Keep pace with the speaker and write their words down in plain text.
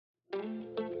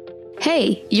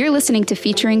Hey, you're listening to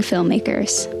Featuring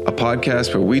Filmmakers, a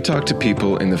podcast where we talk to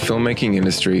people in the filmmaking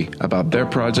industry about their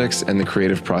projects and the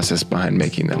creative process behind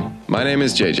making them. My name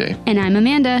is JJ. And I'm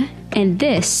Amanda, and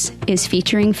this is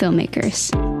Featuring Filmmakers.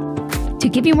 To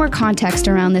give you more context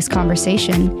around this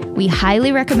conversation, we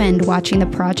highly recommend watching the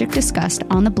project discussed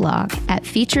on the blog at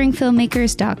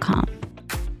featuringfilmmakers.com.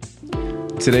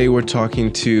 Today we're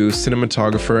talking to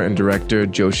cinematographer and director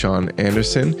Joshaun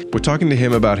Anderson. We're talking to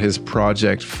him about his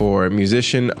project for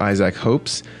musician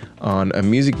isaacxhopes on a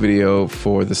music video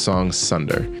for the song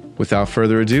Sunder. Without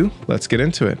further ado, let's get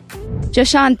into it.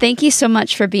 Joshaun, thank you so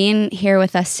much for being here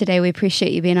with us today. We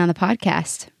appreciate you being on the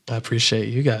podcast. I appreciate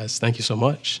you guys. Thank you so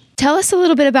much. Tell us a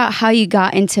little bit about how you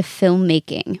got into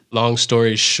filmmaking. Long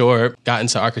story short, got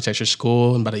into architecture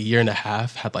school in about a year and a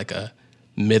half, had like a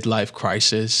midlife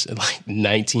crisis at like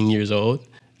 19 years old.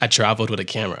 I traveled with a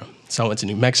camera. So I went to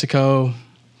New Mexico,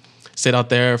 stayed out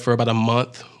there for about a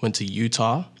month, went to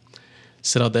Utah,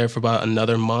 stayed out there for about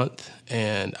another month,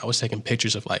 and I was taking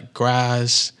pictures of like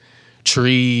grass,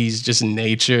 trees, just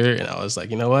nature, and I was like,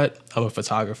 you know what? I'm a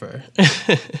photographer.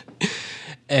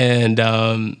 And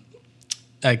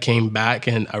I came back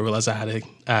and I realized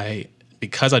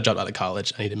because I dropped out of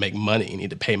college, I need to make money, I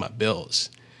need to pay my bills.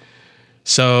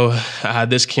 So I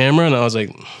had this camera and I was like,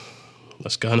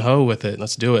 let's gung-ho with it.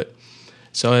 Let's do it.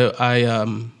 So I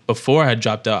before I had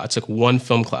dropped out, I took one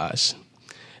film class.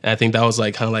 And I think that was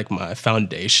like kind of like my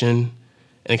foundation.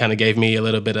 And it kind of gave me a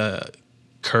little bit of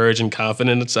courage and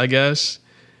confidence, I guess.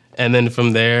 And then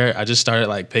from there, I just started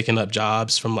like picking up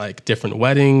jobs from like different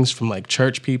weddings, from like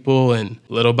church people. And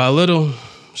little by little,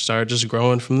 started just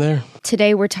growing from there.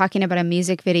 Today we're talking about a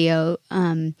music video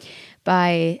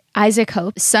by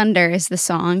isaacxhopes. Sunder is the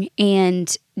song.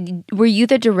 And were you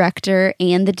the director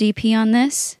and the DP on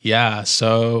this? Yeah,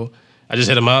 so I just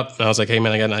hit him up and I was like, hey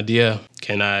man, I got an idea.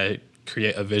 Can I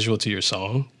create a visual to your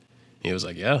song? And he was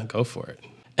like, yeah, go for it.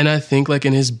 And I think like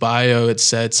in his bio, it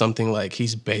said something like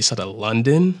he's based out of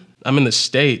London. I'm in the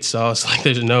States, so I was like,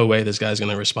 there's no way this guy's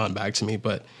gonna respond back to me,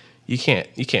 but you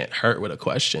can't hurt with a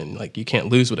question. Like you can't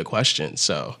lose with a question,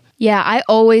 so. Yeah, I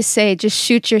always say just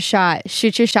shoot your shot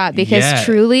because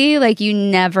truly, like you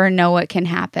never know what can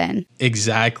happen.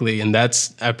 Exactly, and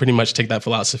I pretty much take that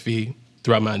philosophy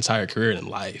throughout my entire career in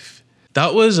life.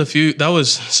 That was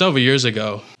several years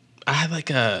ago. I had like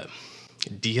a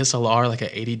DSLR, like an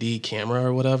 80D camera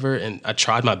or whatever, and I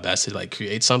tried my best to like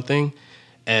create something,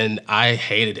 and I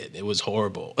hated it. It was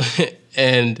horrible,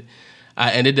 and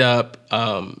I ended up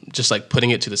just like putting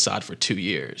it to the side for 2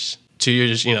 years. 2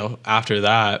 years, after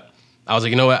that, I was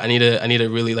like, you know what? I need to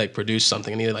really like produce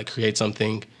something. I need to like create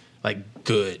something like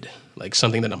good, like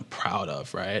something that I'm proud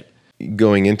of, right?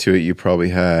 Going into it, you probably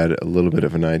had a little bit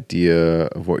of an idea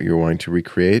of what you were wanting to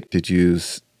recreate. Did you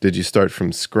start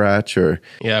from scratch or?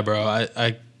 Yeah, bro.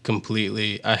 I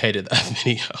hated that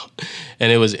video,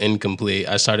 and it was incomplete.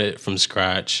 I started from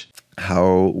scratch.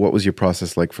 What was your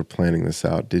process like for planning this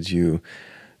out? Did you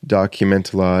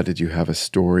document a lot? Did you have a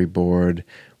storyboard?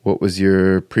 What was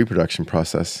your pre-production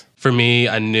process? For me,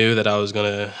 I knew that I was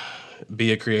going to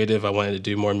be a creative. I wanted to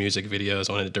do more music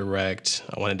videos. I wanted to direct.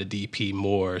 I wanted to DP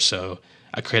more. So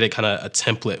I created kind of a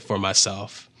template for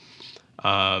myself.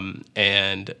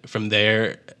 And from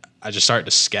there, I just started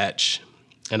to sketch.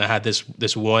 And I had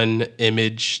this one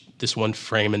image, this one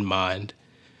frame in mind.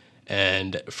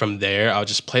 And from there, I would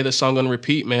just play the song on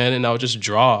repeat, man, and I would just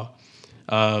draw.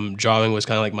 Drawing was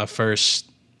kind of like my first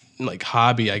like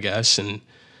hobby, I guess, and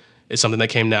it's something that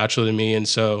came natural to me. And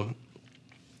so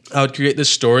I would create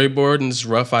this storyboard and this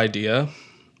rough idea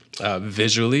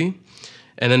visually.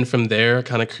 And then from there,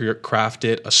 kind of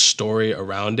crafted a story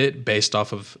around it based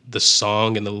off of the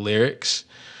song and the lyrics.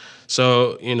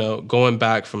 So, going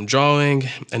back from drawing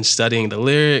and studying the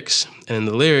lyrics, and in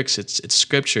the lyrics, it's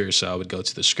scripture. So I would go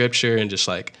to the scripture and just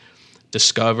like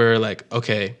discover like,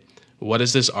 okay, what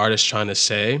is this artist trying to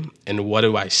say? And what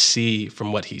do I see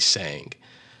from what he's saying?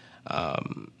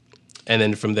 And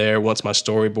then from there, once my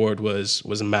storyboard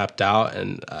was mapped out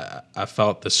and I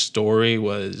felt the story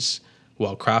was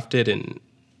well crafted and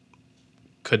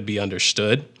could be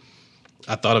understood,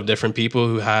 I thought of different people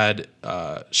who had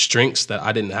strengths that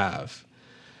I didn't have.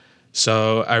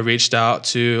 So I reached out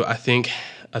to, I think,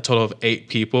 a total of 8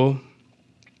 people,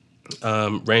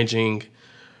 ranging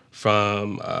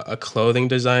from a clothing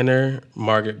designer,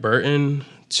 Margaret Burton,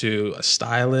 to a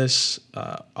stylist,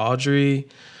 Audrey,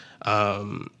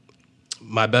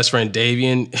 my best friend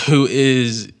Davian, who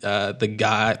is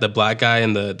the black guy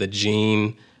in the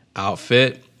jean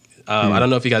outfit. I don't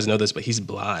know if you guys know this, but he's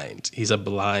blind. He's a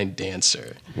blind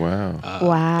dancer. Wow.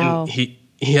 Wow. And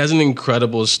he has an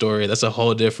incredible story. That's a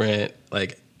whole different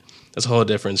that's a whole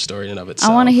different story in and of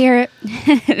itself. I want to hear it.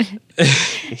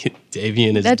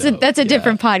 Davian is that's a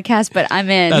different podcast, but I'm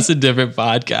in. That's a different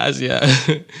podcast,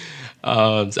 yeah.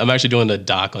 I'm actually doing a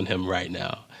doc on him right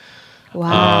now.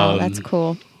 Wow, that's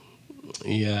cool.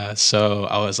 Yeah, so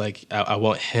I was like, I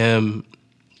want him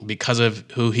because of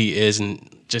who he is and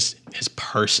just his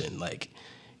person. Like,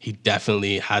 he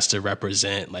definitely has to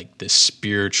represent like the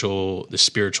spiritual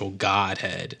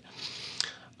Godhead.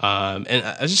 And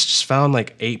I just found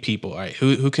like 8 people, all right,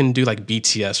 who can do like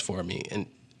BTS for me, and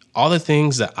all the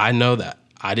things that I know that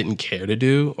I didn't care to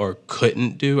do or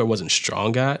couldn't do or wasn't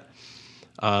strong at.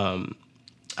 I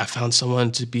found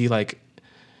someone to be like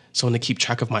someone to keep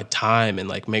track of my time and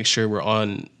like make sure we're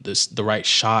on the right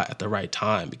shot at the right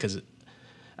time, because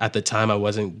at the time I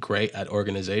wasn't great at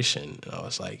organization. And I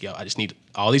was like, yo, I just need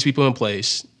all these people in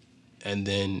place, and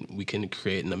then we can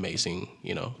create an amazing,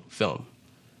 film.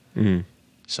 Mm.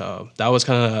 So that was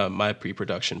kind of my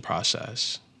pre-production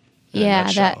process.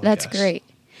 Yeah, that's great.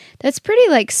 That's pretty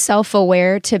like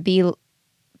self-aware to be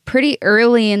pretty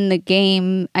early in the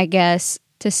game, I guess,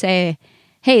 to say,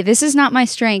 hey, this is not my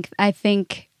strength. I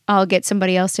think I'll get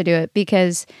somebody else to do it,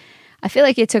 because I feel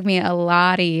like it took me a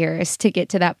lot of years to get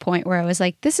to that point where I was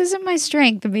like, this isn't my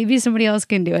strength, but maybe somebody else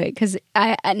can do it. Because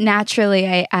I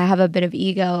naturally have a bit of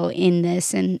ego in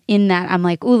this, and in that I'm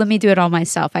like, ooh, let me do it all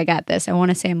myself. I got this. I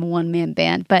want to say I'm a one-man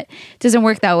band, but it doesn't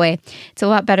work that way. It's a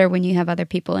lot better when you have other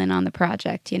people in on the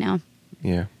project,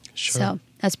 Yeah, sure. So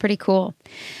that's pretty cool.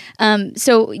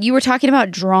 So you were talking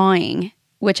about drawing,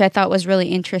 which I thought was really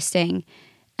interesting.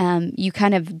 You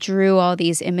kind of drew all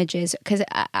these images, because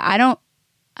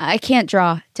I can't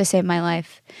draw to save my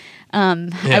life.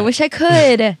 I wish I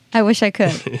could.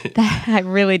 I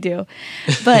really do.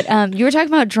 But you were talking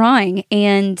about drawing,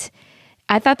 and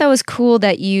I thought that was cool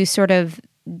that you sort of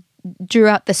drew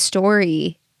out the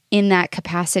story in that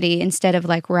capacity instead of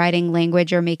like writing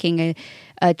language or making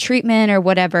a treatment or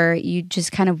whatever. You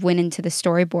just kind of went into the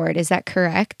storyboard. Is that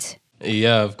correct?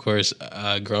 Yeah, of course.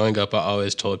 Growing up, I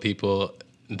always told people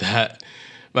that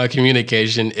my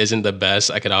communication isn't the best.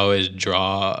 I could always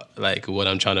draw like what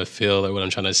I'm trying to feel or what I'm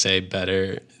trying to say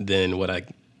better than what I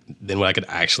could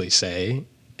actually say.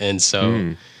 And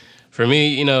so for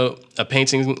me, a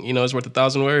painting, is worth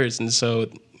 1,000 words. And so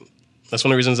that's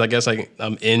one of the reasons I guess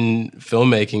I'm in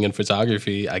filmmaking and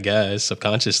photography, I guess,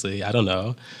 subconsciously. I don't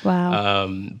know. Wow.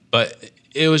 But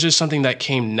it was just something that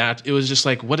came it was just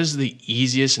like, what is the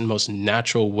easiest and most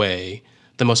natural way,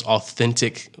 the most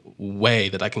authentic way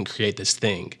that I can create this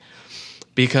thing?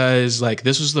 Because like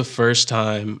this was the first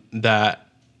time that,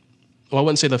 well, I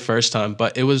wouldn't say the first time,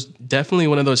 but it was definitely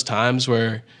one of those times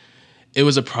where it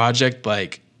was a project,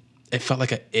 like it felt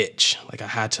like an itch. Like I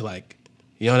had to like,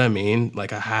 you know what I mean?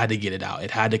 Like I had to get it out.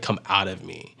 It had to come out of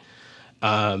me.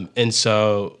 And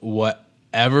so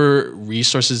whatever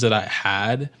resources that I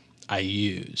had, I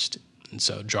used. And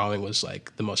so drawing was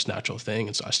like the most natural thing.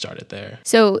 And so I started there.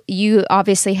 So you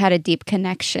obviously had a deep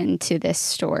connection to this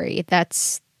story.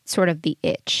 That's sort of the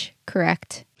itch,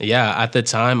 correct? Yeah. At the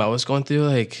time I was going through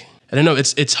like, I don't know,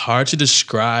 it's hard to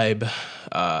describe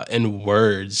in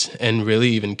words and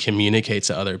really even communicate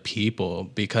to other people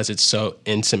because it's so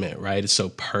intimate, right? It's so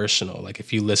personal. Like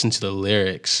if you listen to the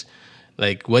lyrics,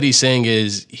 like what he's saying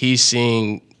is he's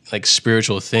seeing like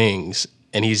spiritual things,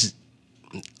 and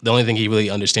the only thing he really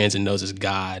understands and knows is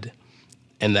God,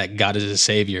 and that God is his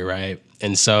savior, right?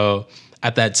 And so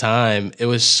at that time, it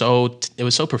was so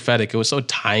prophetic. It was so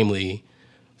timely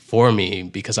for me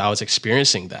because I was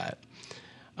experiencing that.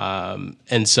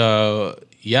 And so,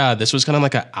 yeah, this was kind of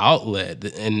like an outlet,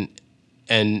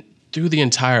 and through the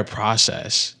entire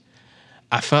process,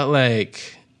 I felt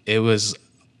like it was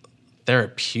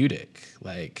therapeutic.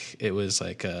 Like it was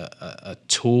like a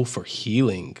tool for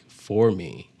healing for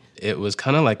me. It was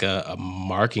kind of like a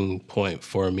marking point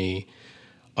for me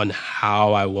on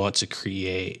how I want to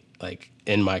create, like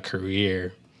in my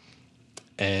career,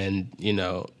 and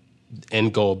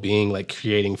end goal being like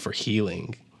creating for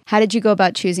healing. How did you go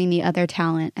about choosing the other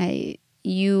talent?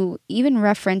 You even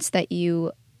referenced that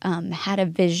you had a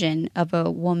vision of a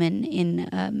woman in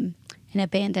an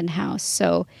abandoned house.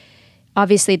 So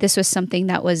obviously this was something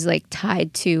that was like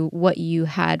tied to what you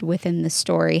had within the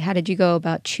story. How did you go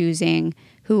about choosing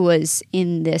who was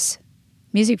in this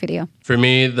music video? For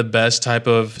me, the best type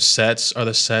of sets are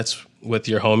the sets with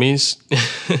your homies.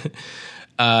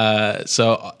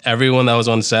 So everyone that was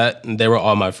on set, they were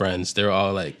all my friends. They were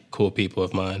all like cool people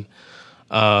of mine.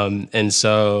 And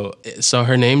so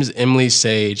her name's Emily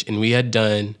Sage, and we had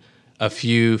done a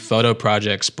few photo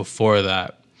projects before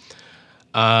that.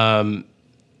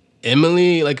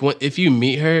 Emily, like if you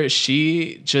meet her,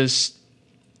 she just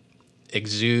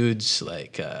exudes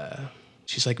like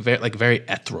she's like very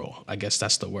ethereal. I guess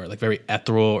that's the word. Like very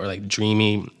ethereal or like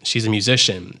dreamy. She's a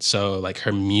musician, so like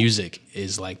her music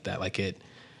is like that. Like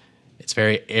it's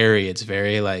very airy. It's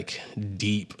very like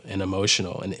deep and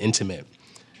emotional and intimate.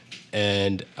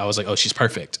 And I was like, oh, she's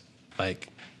perfect. Like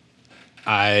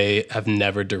I have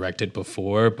never directed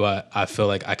before, but I feel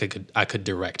like I could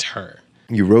direct her.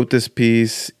 You wrote this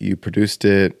piece, you produced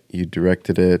it, you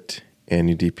directed it, and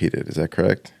you DP'd it. Is that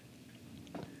correct?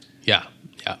 Yeah.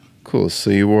 Cool. So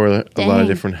you wore a lot of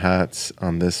different hats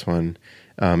on this one.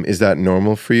 Is that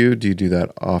normal for you? Do you do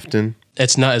that often?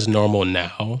 It's not as normal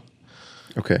now.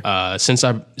 Okay. Since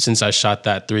I shot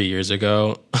that 3 years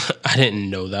ago, I didn't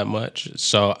know that much.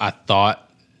 So I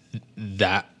thought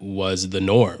that was the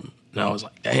norm. And I was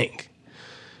like, dang,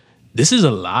 this is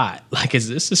a lot. Like, is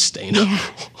this sustainable?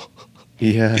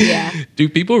 Yeah. Do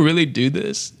people really do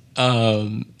this?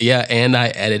 Yeah, and I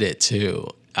edit it too.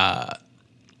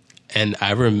 And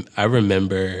I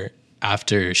remember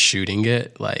after shooting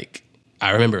it, like,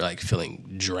 I remember like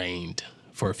feeling drained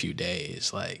for a few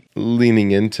days. Like,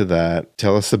 leaning into that,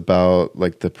 tell us about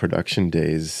like the production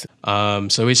days.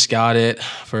 So we scouted it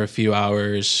for a few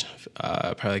hours,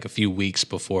 probably like a few weeks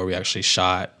before we actually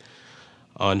shot.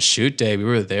 On shoot day, we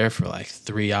were there for like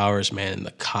 3 hours, man, and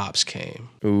the cops came.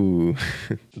 Ooh.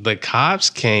 The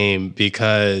cops came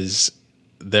because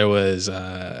there was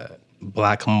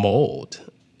black mold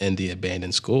in the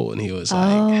abandoned school, and he was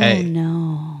like, "Hey,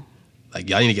 no, like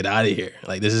y'all need to get out of here.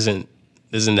 Like this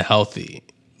isn't healthy.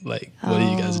 Like what are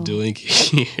you guys doing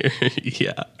here?"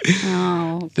 Yeah.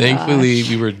 Oh, Thankfully, gosh.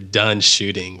 we were done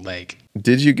shooting. Like,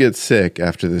 Did you get sick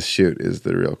after this shoot is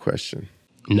the real question.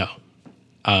 no.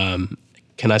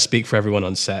 Can I speak for everyone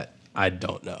on set? I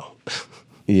don't know.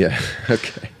 Yeah.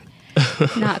 Okay.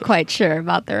 Not quite sure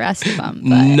about the rest of them,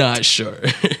 but Not sure.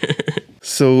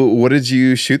 So what did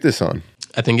you shoot this on?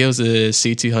 I think it was a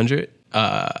C200,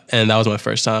 and that was my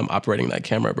first time operating that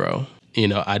camera, bro. You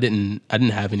know, I didn't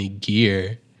have any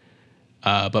gear,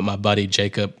 but my buddy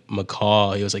Jacob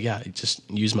McCall, he was like, "Yeah, just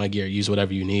use my gear, use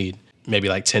whatever you need." Maybe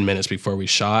like 10 minutes before we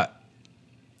shot,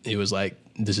 he was like,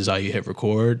 "This is how you hit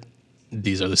record.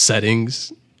 These are the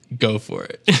settings. Go for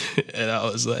it." And I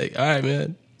was like, "All right,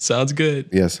 man, sounds good."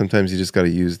 Yeah, sometimes you just got to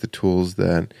use the tools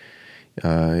that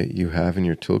you have in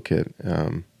your toolkit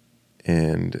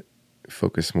and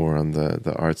focus more on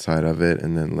the art side of it,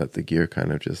 and then let the gear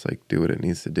kind of just like do what it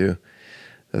needs to do.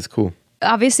 That's cool.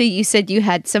 obviously you said you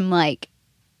had some like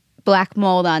black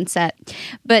mold on set,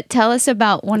 but tell us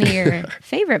about one of your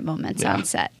favorite moments on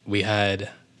set. We had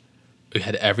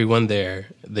everyone there.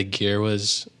 The gear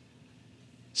was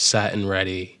set and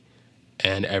ready,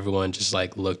 and everyone just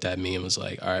like looked at me and was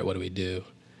like, "All right, what do we do?"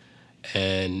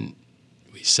 And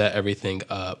we set everything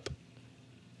up,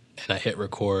 and I hit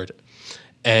record.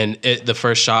 And the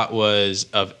first shot was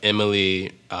of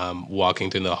Emily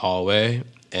walking through the hallway,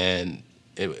 and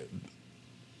it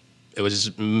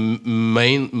was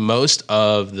most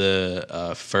of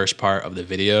the first part of the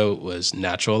video was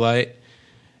natural light,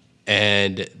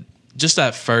 and just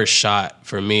that first shot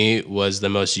for me was the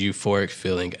most euphoric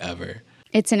feeling ever.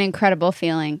 It's an incredible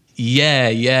feeling. Yeah,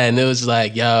 and it was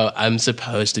like, yo, I'm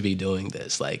supposed to be doing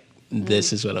this. Like,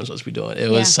 this is what I'm supposed to be doing. It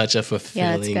was such a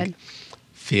fulfilling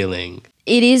feeling.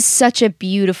 It is such a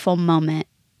beautiful moment.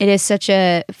 It is such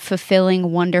a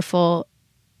fulfilling, wonderful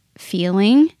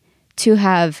feeling to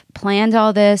have planned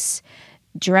all this,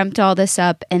 dreamt all this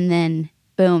up, and then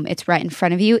boom, it's right in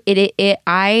front of you.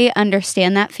 I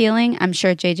understand that feeling. I'm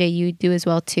sure JJ, you do as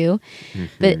well too. Mm-hmm.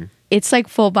 But it's like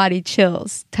full body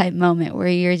chills type moment where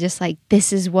you're just like,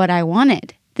 this is what I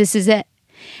wanted. This is it.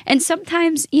 And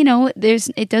sometimes,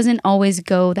 it doesn't always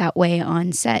go that way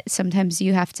on set. Sometimes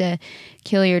you have to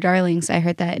kill your darlings. I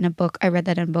heard that in a book. I read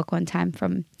that in a book one time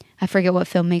from, I forget what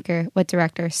filmmaker, what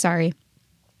director, sorry.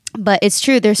 But it's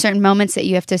true. There's certain moments that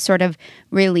you have to sort of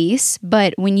release.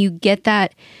 But when you get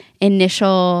that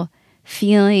initial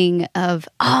feeling of,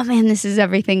 oh man, this is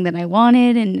everything that I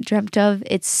wanted and dreamt of,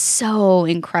 it's so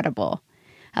incredible.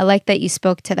 I like that you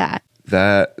spoke to that.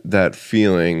 That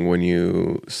feeling when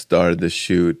you started the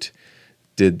shoot,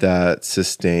 did that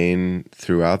sustain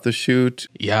throughout the shoot?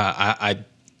 Yeah, I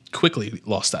quickly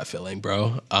lost that feeling,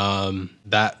 bro.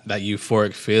 That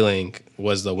euphoric feeling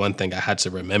was the one thing I had to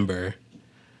remember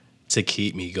to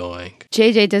keep me going.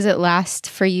 JJ, does it last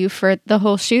for you for the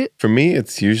whole shoot? For me,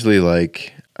 it's usually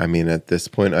like, at this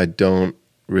point, I don't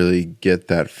really get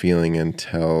that feeling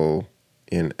until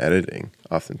in editing,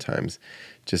 oftentimes,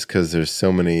 just because there's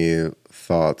so many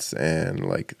thoughts and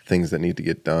like things that need to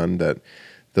get done that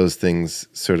those things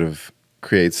sort of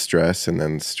creates stress, and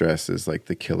then stress is like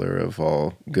the killer of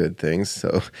all good things.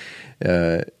 So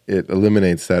it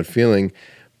eliminates that feeling.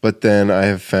 But then I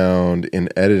have found in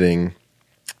editing,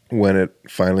 when it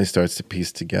finally starts to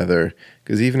piece together,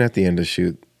 because even at the end of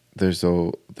shoot, there's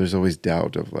always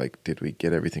doubt of like, did we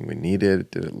get everything we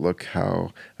needed? Did it look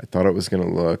how I thought it was going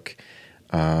to look?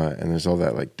 And there's all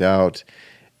that like doubt.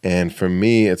 And for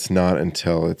me, it's not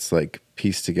until it's like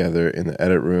pieced together in the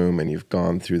edit room and you've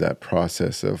gone through that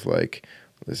process of like,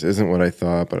 this isn't what I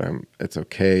thought, but it's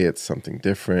okay. It's something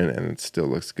different and it still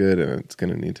looks good and it's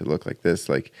going to need to look like this.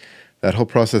 Like that whole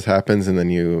process happens, and then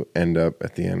you end up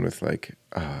at the end with like,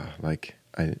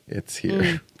 it's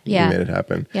here. Yeah. You made it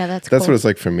happen. Yeah, that's cool. What it's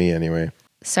like for me anyway.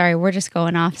 Sorry, we're just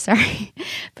going off. Sorry.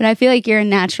 But I feel like you're a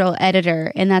natural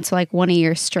editor, and that's like one of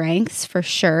your strengths for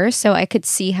sure. So I could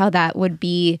see how that would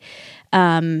be,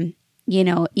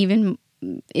 even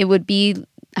it would be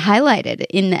highlighted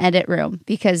in the edit room,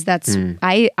 because that's,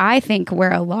 I think,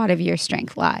 where a lot of your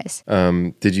strength lies.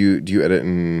 Do you edit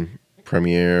in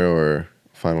Premiere or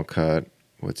Final Cut?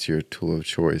 What's your tool of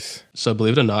choice? So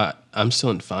believe it or not, I'm still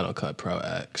in Final Cut Pro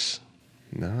X.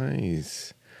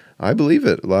 Nice. I believe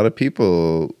it. A lot of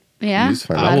people use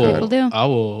Final Cut. A lot of people do.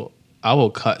 I will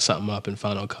cut something up in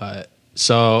Final Cut.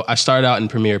 So I started out in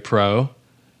Premiere Pro.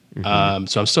 So I'm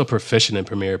still proficient in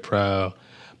Premiere Pro.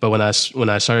 But when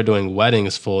I started doing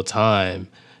weddings full time,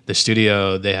 the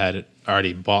studio, they had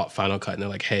already bought Final Cut, and they're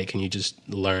like, hey, can you just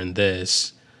learn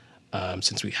this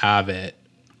since we have it?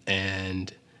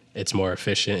 And it's more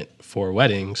efficient for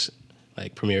weddings.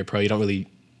 Like Premiere Pro, you don't really,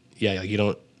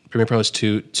 Premiere Pro is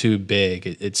too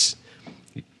big. It's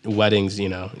weddings, you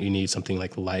need something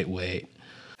like lightweight.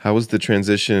 How was the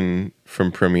transition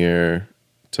from Premiere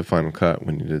to Final Cut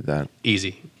when you did that?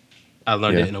 Easy. I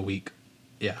learned it in a week.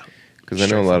 Yeah. Because I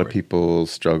know a lot of people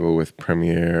struggle with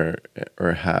Premiere,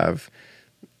 or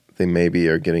they maybe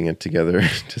are getting it together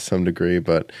to some degree,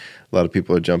 but a lot of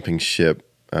people are jumping ship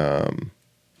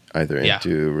either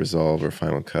into Resolve or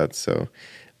Final Cut. So,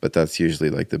 but that's usually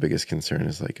like the biggest concern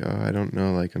is like, oh, I don't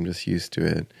know, like I'm just used to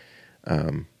it.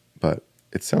 But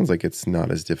it sounds like it's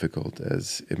not as difficult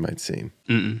as it might seem.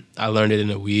 I learned it in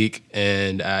a week,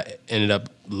 and I ended up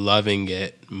loving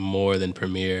it more than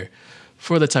Premiere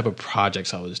for the type of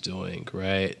projects I was doing,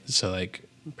 right? So like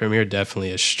Premiere definitely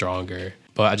is stronger,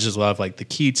 but I just love like the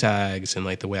key tags and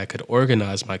like the way I could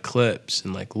organize my clips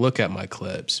and like look at my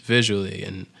clips visually,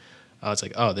 and I was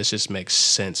like, oh, this just makes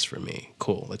sense for me.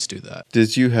 Cool, let's do that.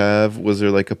 Was there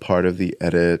like a part of the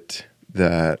edit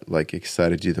that like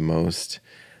excited you the most?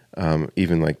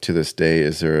 Even like to this day,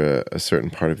 is there a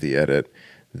certain part of the edit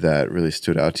that really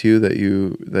stood out to you that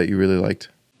you really liked?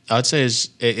 I would say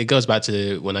it goes back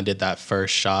to when I did that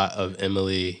first shot of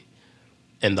Emily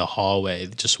in the hallway,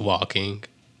 just walking.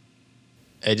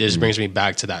 It just brings me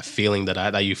back to that feeling that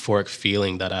euphoric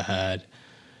feeling that I had.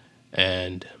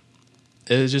 And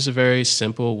it was just a very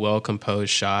simple,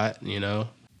 well-composed shot,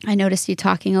 I noticed you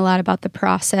talking a lot about the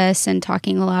process and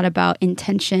talking a lot about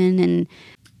intention and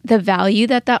the value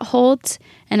that holds.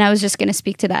 And I was just going to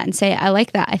speak to that and say, I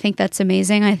like that. I think that's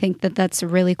amazing. I think that that's a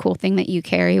really cool thing that you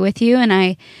carry with you.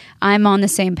 And I'm on the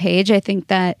same page. I think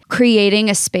that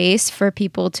creating a space for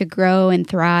people to grow and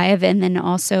thrive and then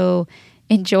also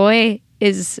enjoy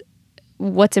is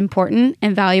what's important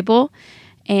and valuable.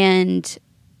 And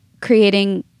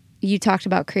you talked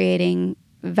about creating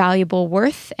valuable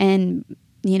worth and,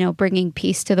 bringing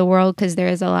peace to the world, because there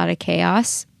is a lot of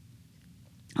chaos,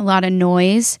 a lot of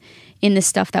noise in the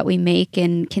stuff that we make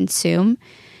and consume.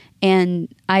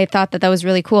 And I thought that was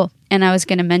really cool. And I was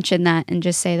going to mention that and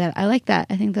just say that I like that.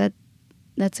 I think that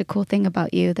that's a cool thing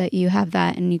about you, that you have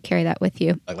that and you carry that with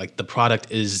you. Like the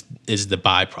product is the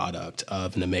byproduct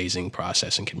of an amazing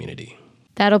process and community.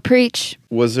 That'll preach.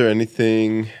 Was there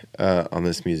anything on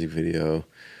this music video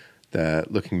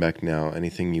that, looking back now,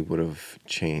 anything you would have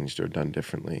changed or done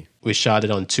differently? We shot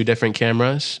it on 2 different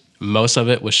cameras. Most of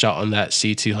it was shot on that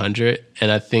C200.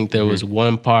 And I think there was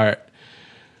one part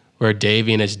where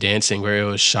Davian is dancing where it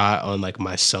was shot on like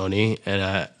my Sony.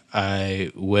 And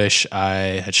I wish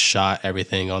I had shot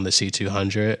everything on the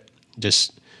C200,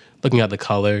 just looking at the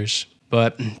colors.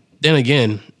 But then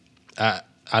again, I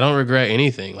don't regret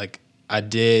anything. Like I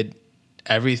did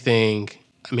everything.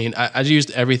 I mean, I used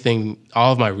everything,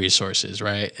 all of my resources,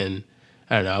 right? And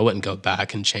I don't know, I wouldn't go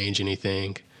back and change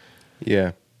anything.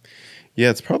 Yeah. Yeah,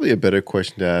 it's probably a better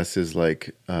question to ask is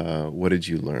like, what did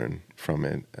you learn from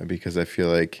it? Because I feel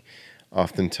like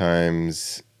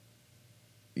oftentimes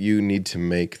you need to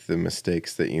make the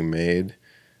mistakes that you made,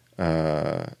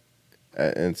 and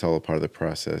it's all a part of the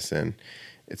process. And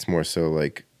it's more so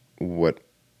like, what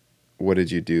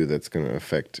did you do that's going to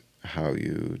affect how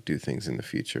you do things in the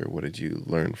future? What did you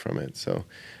learn from it? So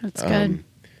That's good.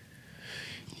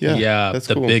 Yeah, that's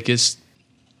the cool. biggest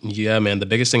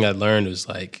thing I learned was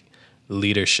like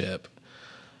leadership.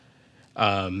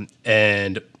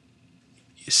 And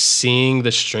seeing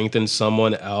the strength in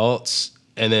someone else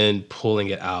and then pulling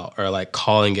it out or like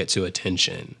calling it to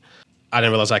attention. I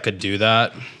didn't realize I could do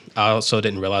that. I also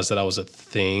didn't realize that was a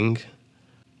thing.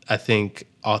 I think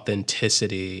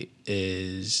authenticity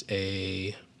is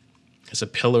a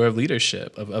pillar of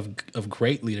leadership, of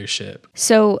great leadership.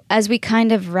 So as we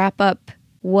kind of wrap up,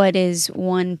 what is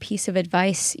one piece of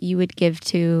advice you would give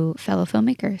to fellow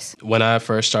filmmakers? When I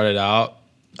first started out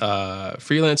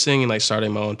freelancing and like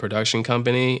starting my own production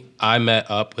company, I met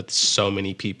up with so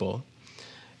many people.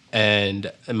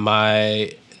 And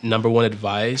my number one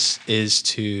advice is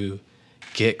to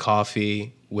get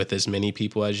coffee with as many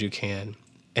people as you can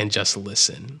and just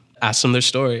listen. Ask them their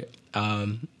story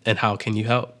and how can you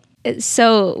help?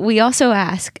 So we also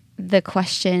ask the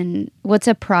question, what's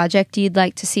a project you'd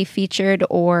like to see featured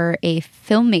or a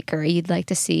filmmaker you'd like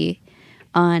to see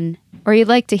on, or you'd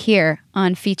like to hear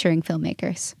on Featuring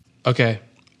Filmmakers? Okay.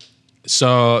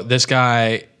 So this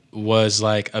guy was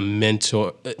like a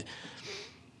mentor.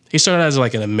 He started as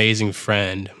like an amazing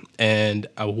friend, and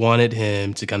I wanted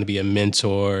him to kind of be a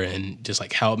mentor and just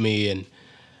like help me. And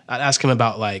I'd ask him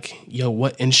about like, yo,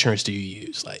 what insurance do you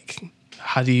use? Like,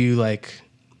 how do you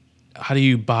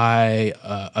buy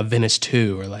a Venice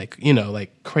 2 or like, you know,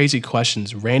 like crazy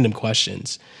questions, random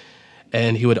questions.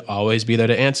 And he would always be there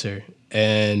to answer.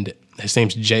 And his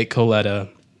name's Jake Coletta.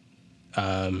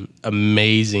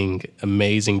 Amazing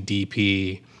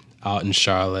DP out in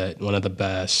Charlotte. One of the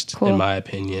best, Cool. in my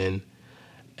opinion.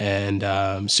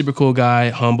 And super cool guy,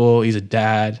 humble. He's a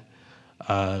dad.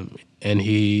 And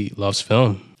he loves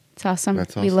film. It's awesome.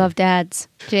 That's We awesome. love dads.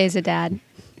 Jay's a dad.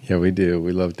 Yeah, we do.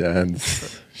 We love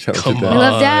dads. Shout out Come to on. We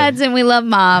dads. love dads and we love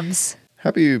moms.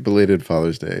 Happy belated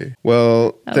Father's Day.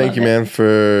 Well, I thank love you, it. man,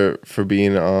 for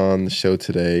being on the show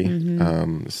today.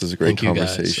 Mm-hmm. This is a great Thank you,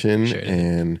 guys. conversation, Appreciate it.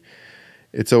 and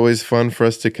it's always fun for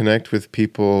us to connect with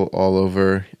people all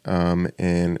over,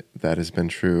 and that has been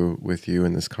true with you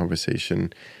in this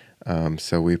conversation.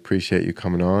 So we appreciate you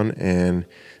coming on, and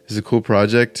this is a cool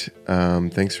project.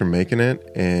 Thanks for making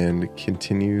it, and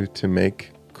continue to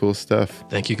make cool stuff.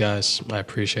 Thank you guys. I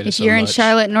appreciate it If so you're much. in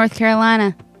Charlotte, North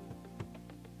Carolina,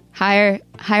 hire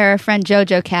our friend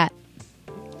Jojo Cat.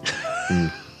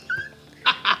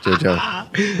 Jojo.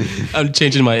 I'm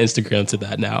changing my Instagram to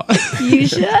that now. You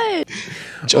should.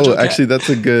 Oh, actually, that's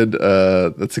a good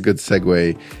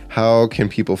segue. How can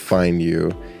people find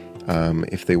you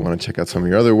if they want to check out some of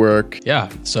your other work? Yeah.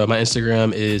 So my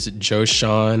Instagram is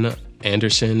Joshaun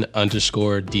Anderson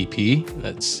 _DP.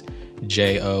 That's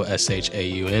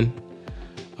JOSHAUN.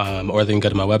 Or they can go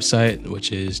to my website,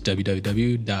 which is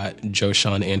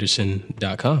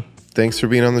www.joshaunanderson.com. Thanks for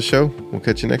being on the show. We'll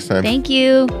catch you next time. Thank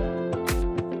you.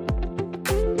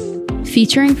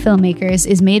 Featuring Filmmakers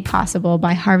is made possible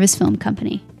by Harvest Film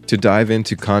Company. To dive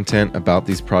into content about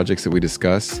these projects that we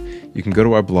discuss, you can go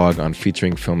to our blog on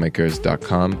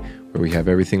featuringfilmmakers.com, where we have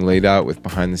everything laid out with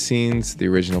behind the scenes, the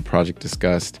original project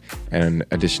discussed, and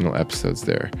additional episodes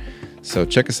there. So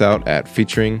check us out at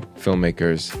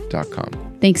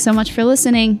featuringfilmmakers.com. Thanks so much for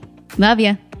listening. Love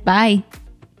ya. Bye.